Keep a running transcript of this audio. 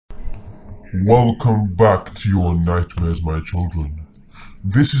Welcome back to your nightmares, my children.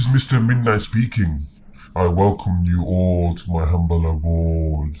 This is Mr. Midnight speaking. I welcome you all to my humble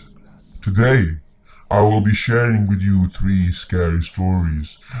abode. Today, I will be sharing with you 3 scary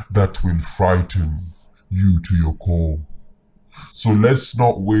stories that will frighten you to your core. So let's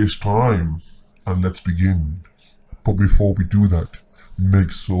not waste time and let's begin. But before we do that,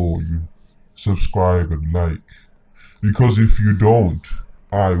 make sure you subscribe and like. Because if you don't,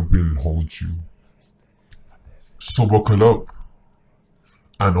 I will haunt you. So buckle up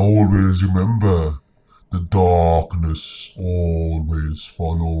and always remember, the darkness always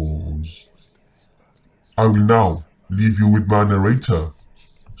follows. I will now leave you with my narrator,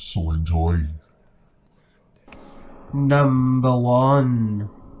 so enjoy. Number 1.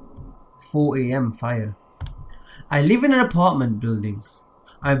 4 AM fire. I live in an apartment building.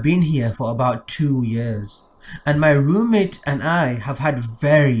 I've been here for about 2 years, and my roommate and I have had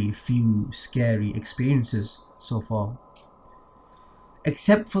very few scary experiences so far.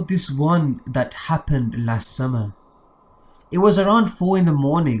 Except for this one that happened last summer. It was around 4 in the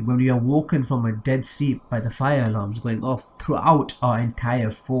morning when we were woken from a dead sleep by the fire alarms going off throughout our entire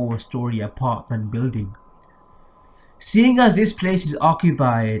 4-story apartment building. Seeing as this place is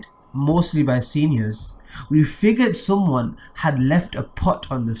occupied mostly by seniors, we figured someone had left a pot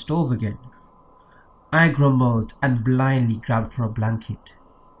on the stove again. I grumbled and blindly grabbed for a blanket.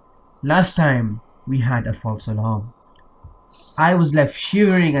 Last time we had a false alarm. I was left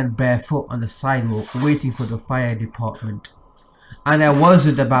shivering and barefoot on the sidewalk waiting for the fire department. And I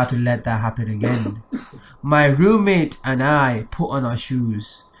wasn't about to let that happen again. My roommate and I put on our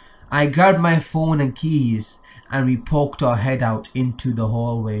shoes. I grabbed my phone and keys and we poked our head out into the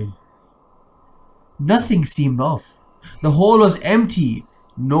hallway. Nothing seemed off. The hall was empty.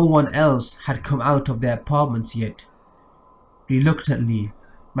 No one else had come out of their apartments yet. Reluctantly,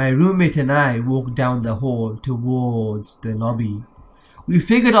 my roommate and I walked down the hall towards the lobby. We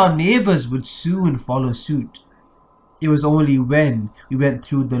figured our neighbors would soon follow suit. It was only when we went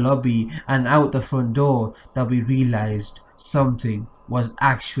through the lobby and out the front door that we realized something was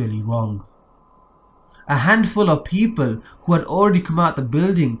actually wrong. A handful of people who had already come out the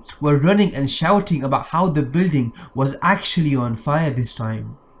building were running and shouting about how the building was actually on fire this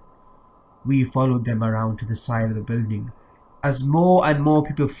time. We followed them around to the side of the building as more and more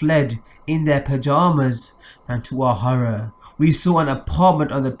people fled in their pajamas, and to our horror, we saw an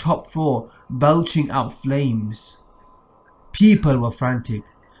apartment on the top floor belching out flames. People were frantic,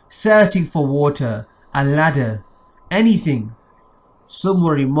 searching for water, a ladder, anything.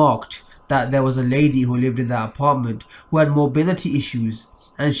 Someone remarked that there was a lady who lived in that apartment who had mobility issues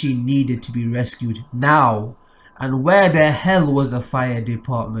and she needed to be rescued now. And where the hell was the fire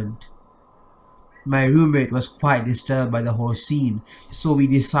department? My roommate was quite disturbed by the whole scene, so we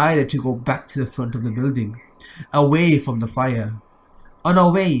decided to go back to the front of the building, away from the fire. On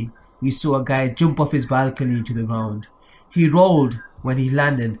our way, we saw a guy jump off his balcony to the ground. He rolled when he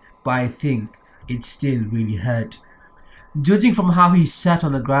landed, but I think it still really hurt. Judging from how he sat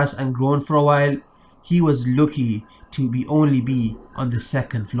on the grass and groaned for a while, he was lucky to only be on the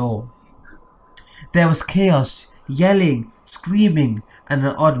 2nd floor. There was chaos, yelling, screaming, and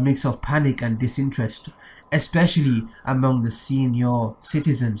an odd mix of panic and disinterest, especially among the senior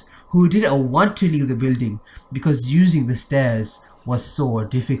citizens who didn't want to leave the building because using the stairs was so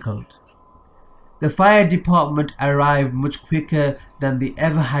difficult. The fire department arrived much quicker than they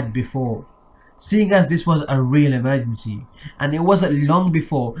ever had before, seeing as this was a real emergency, and it wasn't long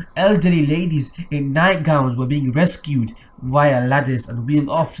before elderly ladies in nightgowns were being rescued via ladders and wheeled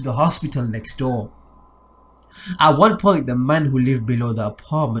off to the hospital next door. At one point, the man who lived below the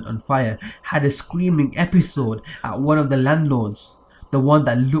apartment on fire had a screaming episode at one of the landlords, the one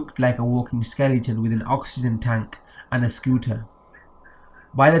that looked like a walking skeleton with an oxygen tank and a scooter.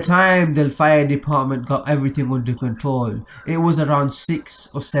 By the time the fire department got everything under control, it was around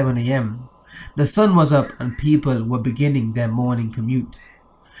 6 or 7 AM. The sun was up and people were beginning their morning commute.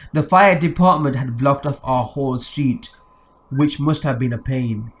 The fire department had blocked off our whole street, which must have been a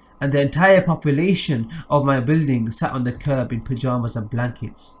pain, and the entire population of my building sat on the curb in pajamas and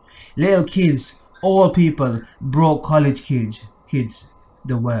blankets. Little kids, old people, broke college kids,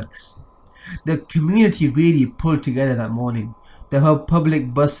 the works. The community really pulled together that morning. The whole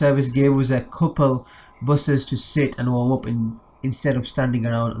public bus service gave us a couple buses to sit and warm up in instead of standing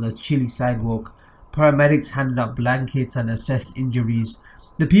around on the chilly sidewalk. Paramedics handed out blankets and assessed injuries.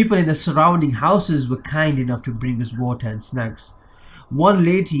 The people in the surrounding houses were kind enough to bring us water and snacks. One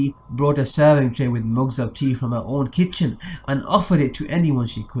lady brought a serving tray with mugs of tea from her own kitchen and offered it to anyone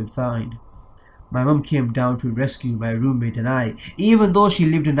she could find. My mum came down to rescue my roommate and I, even though she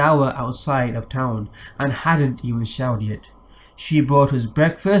lived an hour outside of town and hadn't even showered yet. She brought us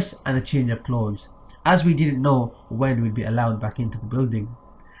breakfast and a change of clothes, as we didn't know when we'd be allowed back into the building.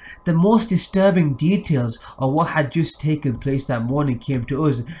 The most disturbing details of what had just taken place that morning came to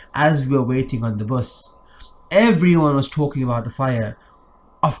us as we were waiting on the bus. Everyone was talking about the fire,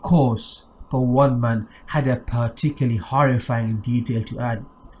 of course, but one man had a particularly horrifying detail to add.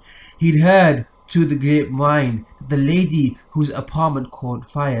 He'd heard through the grapevine that the lady whose apartment caught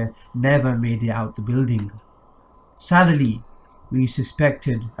fire never made it out the building. Sadly, we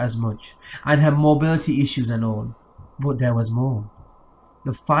suspected as much and had mobility issues and all, but there was more.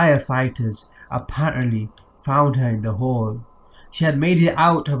 The firefighters apparently found her in the hall. She had made it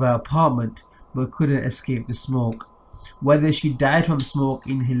out of her apartment but couldn't escape the smoke. Whether she died from smoke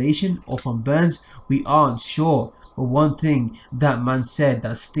inhalation or from burns, we aren't sure. But one thing that man said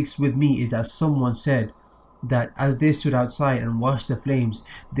that sticks with me is that someone said that as they stood outside and watched the flames,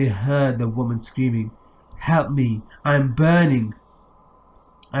 they heard the woman screaming, "Help me, I'm burning."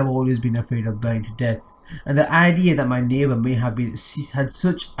 I've always been afraid of burning to death, and the idea that my neighbour may have had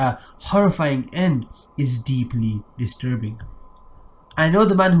such a horrifying end is deeply disturbing. I know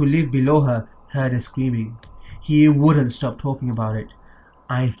the man who lived below her heard her screaming. He wouldn't stop talking about it.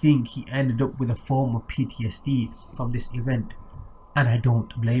 I think he ended up with a form of PTSD from this event, and I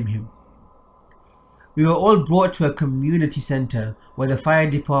don't blame him. We were all brought to a community centre where the fire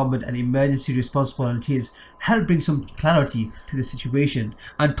department and emergency response volunteers helped bring some clarity to the situation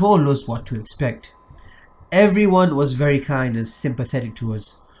and told us what to expect. Everyone was very kind and sympathetic to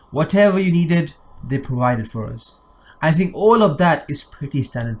us. Whatever you needed, they provided for us. I think all of that is pretty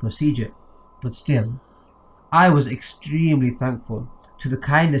standard procedure, but still, I was extremely thankful to the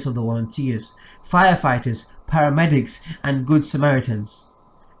kindness of the volunteers, firefighters, paramedics, and good Samaritans.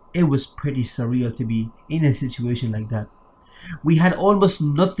 It was pretty surreal to be in a situation like that. We had almost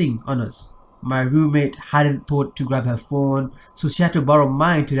nothing on us. My roommate hadn't thought to grab her phone, so she had to borrow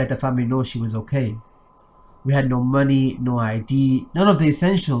mine to let her family know she was okay. We had no money, no ID, none of the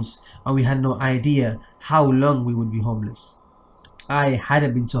essentials, and we had no idea how long we would be homeless. I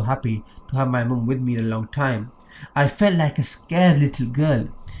hadn't been so happy to have my mum with me in a long time. I felt like a scared little girl,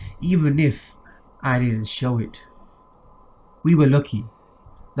 even if I didn't show it. We were lucky.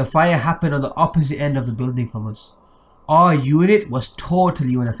 The fire happened on the opposite end of the building from us. Our unit was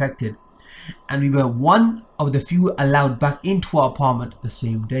totally unaffected, and we were one of the few allowed back into our apartment the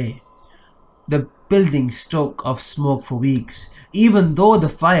same day. The building stunk of smoke for weeks. Even though the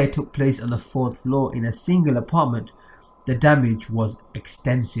fire took place on the 4th floor in a single apartment, the damage was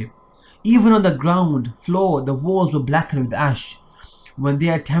extensive. Even on the ground floor, the walls were blackened with ash. When they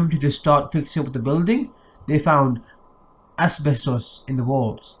attempted to start fixing up the building, they found asbestos in the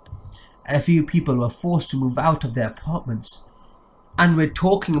walls. A few people were forced to move out of their apartments. And we're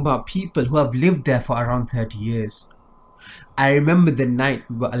talking about people who have lived there for around 30 years. I remember the night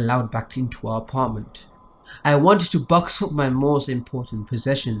we were allowed back into our apartment. I wanted to box up my most important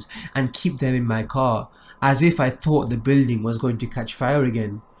possessions and keep them in my car, as if I thought the building was going to catch fire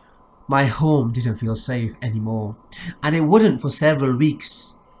again. My home didn't feel safe anymore, and it wouldn't for several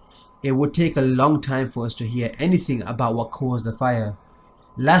weeks. It would take a long time for us to hear anything about what caused the fire.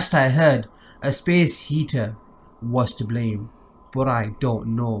 Last I heard, a space heater was to blame, but I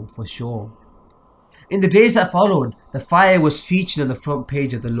don't know for sure. In the days that followed, the fire was featured on the front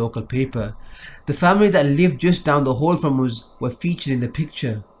page of the local paper. The family that lived just down the hall from us were featured in the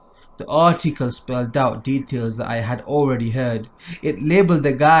picture. The article spelled out details that I had already heard. It labelled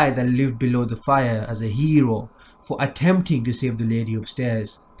the guy that lived below the fire as a hero for attempting to save the lady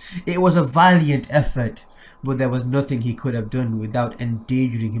upstairs. It was a valiant effort, but there was nothing he could have done without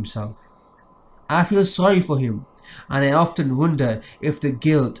endangering himself. I feel sorry for him, and I often wonder if the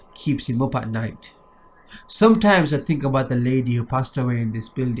guilt keeps him up at night. Sometimes I think about the lady who passed away in this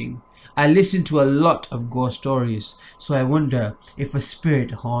building. I listen to a lot of ghost stories, so I wonder if a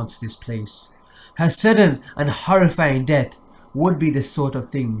spirit haunts this place. Her sudden and horrifying death would be the sort of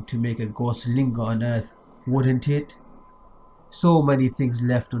thing to make a ghost linger on earth, wouldn't it? So many things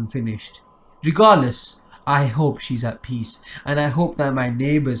left unfinished. Regardless, I hope she's at peace, and I hope that my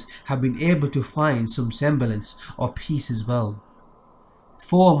neighbours have been able to find some semblance of peace as well.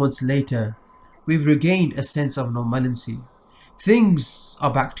 4 months later, we've regained a sense of normalcy. Things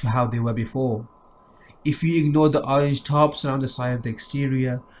are back to how they were before. If you ignore the orange tarps around the side of the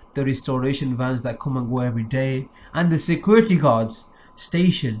exterior, the restoration vans that come and go every day, and the security guards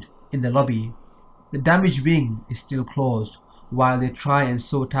stationed in the lobby, the damaged wing is still closed while they try and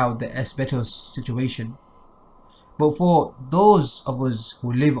sort out the asbestos situation. But for those of us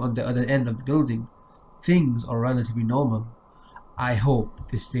who live on the other end of the building, things are relatively normal. I hope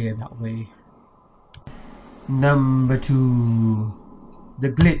they stay that way. Number 2.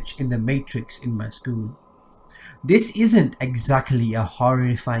 The glitch in the matrix in my school. This isn't exactly a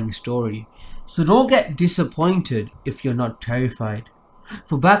horrifying story, so don't get disappointed if you're not terrified.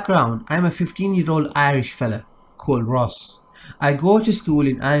 For background, I'm a 15-year-old Irish fella called Ross. I go to school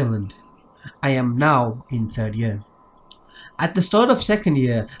in Ireland. I am now in 3rd year. At the start of 2nd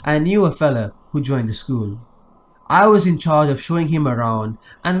year, I knew a fella who joined the school. I was in charge of showing him around,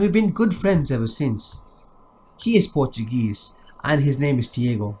 and we've been good friends ever since. He is Portuguese, and his name is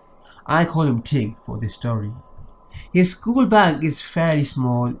Diego. I call him Tig for this story. His school bag is fairly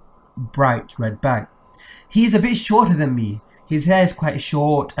small, bright red bag. He is a bit shorter than me. His hair is quite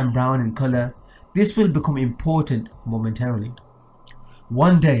short and brown in colour. This will become important momentarily.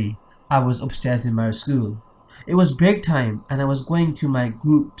 One day, I was upstairs in my school. It was break time and I was going to my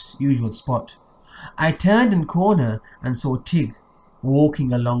group's usual spot. I turned in corner and saw Tig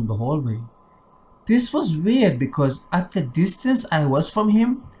walking along the hallway. This was weird because at the distance I was from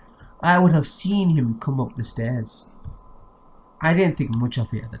him, I would have seen him come up the stairs. I didn't think much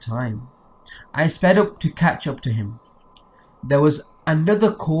of it at the time. I sped up to catch up to him. There was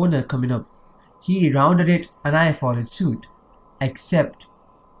another corner coming up. He rounded it and I followed suit. Except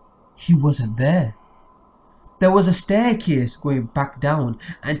he wasn't there. There was a staircase going back down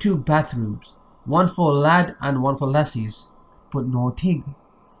and 2 bathrooms, one for lad and one for lassies, but no Tig.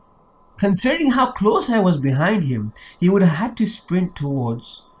 Considering how close I was behind him, he would have had to sprint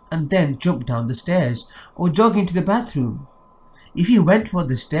towards and then jump down the stairs or jog into the bathroom. If he went for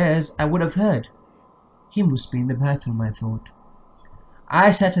the stairs, I would have heard. He must be in the bathroom, I thought.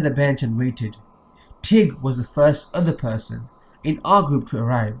 I sat at the bench and waited. Tig was the first other person in our group to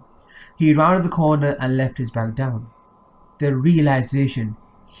arrive. He rounded the corner and left his bag down. The realization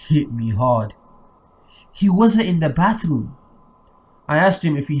hit me hard. He wasn't in the bathroom. I asked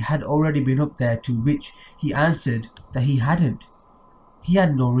him if he had already been up there, to which he answered that he hadn't. He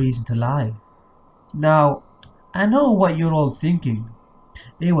had no reason to lie. Now, I know what you're all thinking.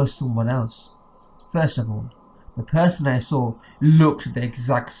 It was someone else. First of all, the person I saw looked the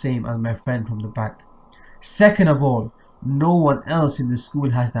exact same as my friend from the back. Second of all, no one else in the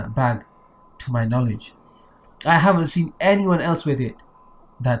school has that bag, to my knowledge. I haven't seen anyone else with it.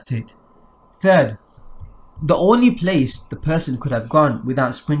 That's it. Third, the only place the person could have gone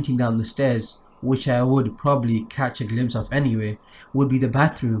without sprinting down the stairs, which I would probably catch a glimpse of anyway, would be the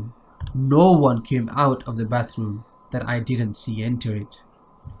bathroom. No one came out of the bathroom that I didn't see enter it.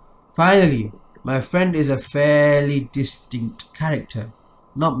 Finally, my friend is a fairly distinct character.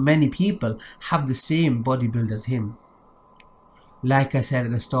 Not many people have the same body build as him. Like I said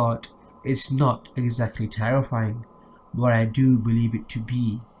at the start, it's not exactly terrifying, but I do believe it to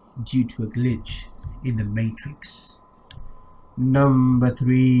be due to a glitch in the Matrix. Number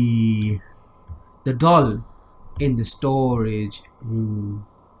 3. The doll in the storage room.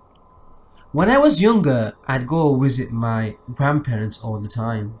 When I was younger, I'd go visit my grandparents all the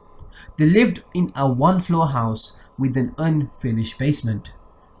time. They lived in a 1-floor house with an unfinished basement.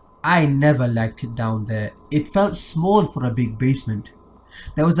 I never liked it down there. It felt small for a big basement.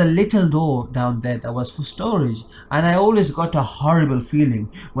 There was a little door down there that was for storage, and I always got a horrible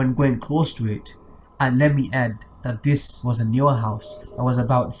feeling when going close to it. And let me add that this was a newer house that was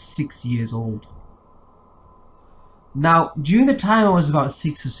about 6 years old. Now, during the time I was about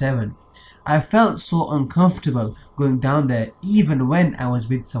 6 or 7, I felt so uncomfortable going down there even when I was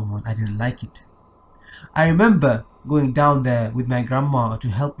with someone I didn't like it. I remember going down there with my grandma to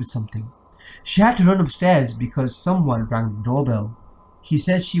help with something. She had to run upstairs because someone rang the doorbell. She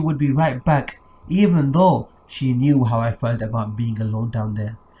said she would be right back, even though she knew how I felt about being alone down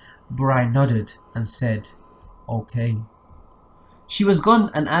there. But I nodded and said, okay. She was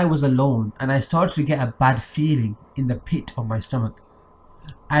gone and I was alone, and I started to get a bad feeling in the pit of my stomach.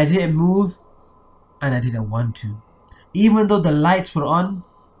 I didn't move and I didn't want to, even though the lights were on.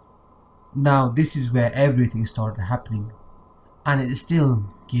 Now this is where everything started happening, and it still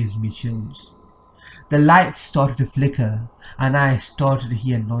gives me chills. The lights started to flicker and I started to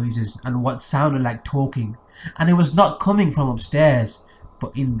hear noises and what sounded like talking, and it was not coming from upstairs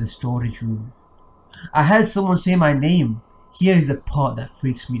but in the storage room. I heard someone say my name. Here is the part that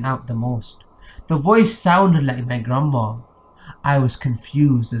freaks me out the most. The voice sounded like my grandma. I was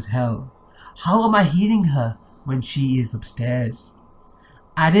confused as hell. How am I hearing her when she is upstairs?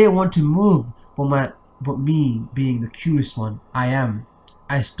 I didn't want to move, but me being the curious one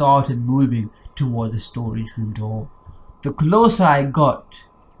I started moving toward the storage room door. The closer I got,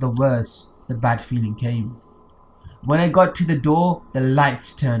 the worse the bad feeling came. When I got to the door, the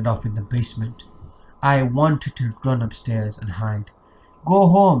lights turned off in the basement. I wanted to run upstairs and hide. Go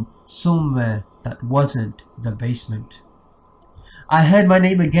home somewhere that wasn't the basement. I heard my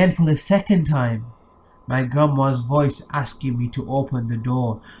name again for the second time. My grandma's voice asking me to open the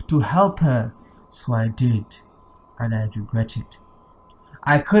door to help her, so I did, and I regret it.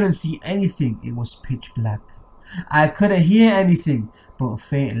 I couldn't see anything, it was pitch black. I couldn't hear anything but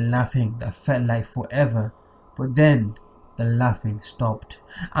faint laughing that felt like forever. But then the laughing stopped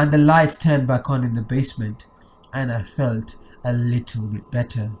and the lights turned back on in the basement, and I felt a little bit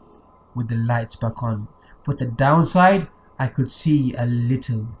better with the lights back on. But the downside, I could see a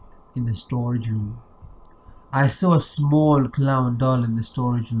little in the storage room. I saw a small clown doll in the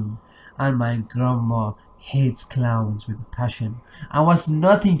storage room, and my grandma hates clowns with a passion and wants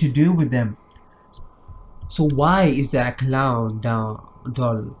nothing to do with them. So why is there a clown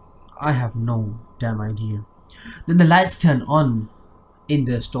doll? I have no damn idea. Then the lights turned on in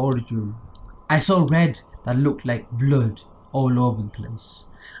the storage room. I saw red that looked like blood all over the place.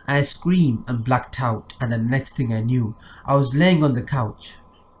 I screamed and blacked out, and the next thing I knew, I was laying on the couch.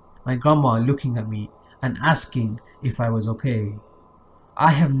 My grandma looking at me and asking if I was okay.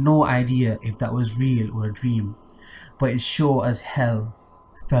 I have no idea if that was real or a dream, but it sure as hell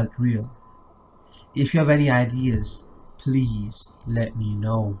felt real. If you have any ideas, please let me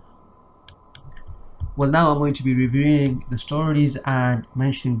know. Well, now I'm going to be reviewing the stories and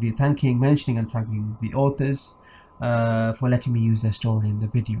mentioning and thanking the authors for letting me use their story in the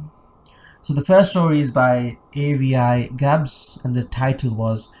video. So the first story is by AVI Gabs, and the title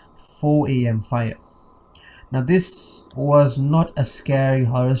was 4 AM Fire. Now this was not a scary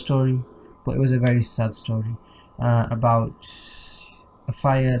horror story, but it was a very sad story about a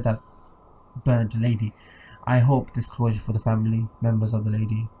fire that burned a lady. I hope there's closure for the family members of the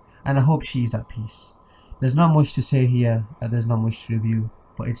lady, and I hope she's at peace. There's not much to say here, there's not much to review,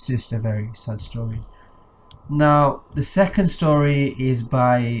 but it's just a very sad story. Now the second story is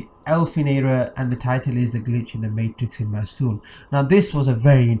by Elfinera, and the title is The Glitch in the Matrix in My School. Now this was a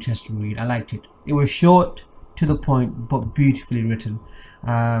very interesting read. I liked it. It was short, to the point, but beautifully written,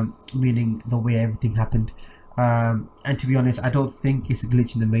 meaning the way everything happened. And to be honest, I don't think it's a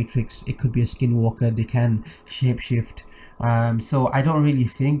glitch in the Matrix. It could be a skinwalker. They can shapeshift. So I don't really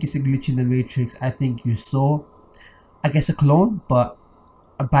think it's a glitch in the Matrix. I think you saw, I guess, a clone, but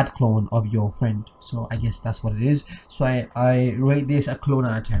a bad clone of your friend. So I guess that's what it is. So I rate this a clone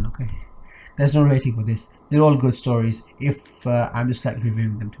out of 10. Okay, there's no rating for this. They're all good stories. If I'm just like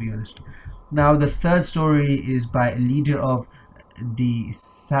reviewing them, to be honest. Now the third story is by Leader of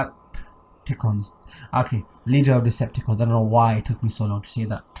Decepticons. Okay, Leader of Decepticons. I don't know why it took me so long to say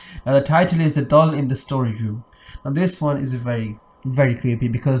that. Now the title is The Doll in the Storage Room. Now this one is very, very creepy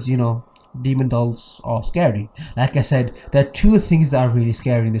because, you know, demon dolls are scary. Like I said, there are two things that are really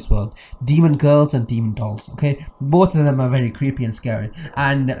scary in this world: demon girls and demon dolls. Okay, both of them are very creepy and scary.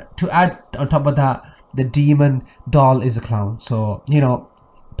 And to add on top of that, the demon doll is a clown. So, you know,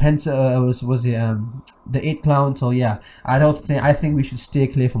 was the 8 clown. So yeah, I think we should stay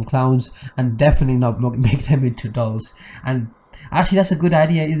clear from clowns and definitely not make them into dolls. And actually, that's a good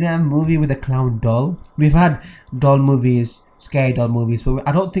idea. Is there a movie with a clown doll? We've had doll movies, scary doll movies, but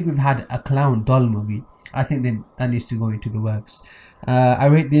I don't think we've had a clown doll movie. I think that needs to go into the works. I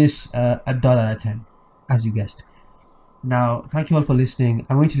rate this a $1 out of 10, as you guessed. Now, thank you all for listening.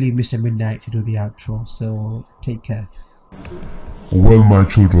 I'm going to leave Mr. Midnight to do the outro, so take care. Well, my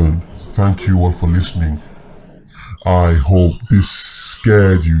children, thank you all for listening. I hope this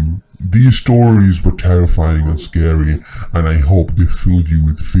scared you. These stories were terrifying and scary, and I hope they filled you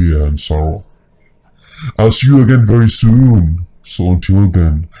with fear and sorrow. I'll see you again very soon. So until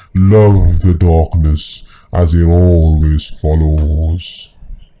then, love the darkness as it always follows.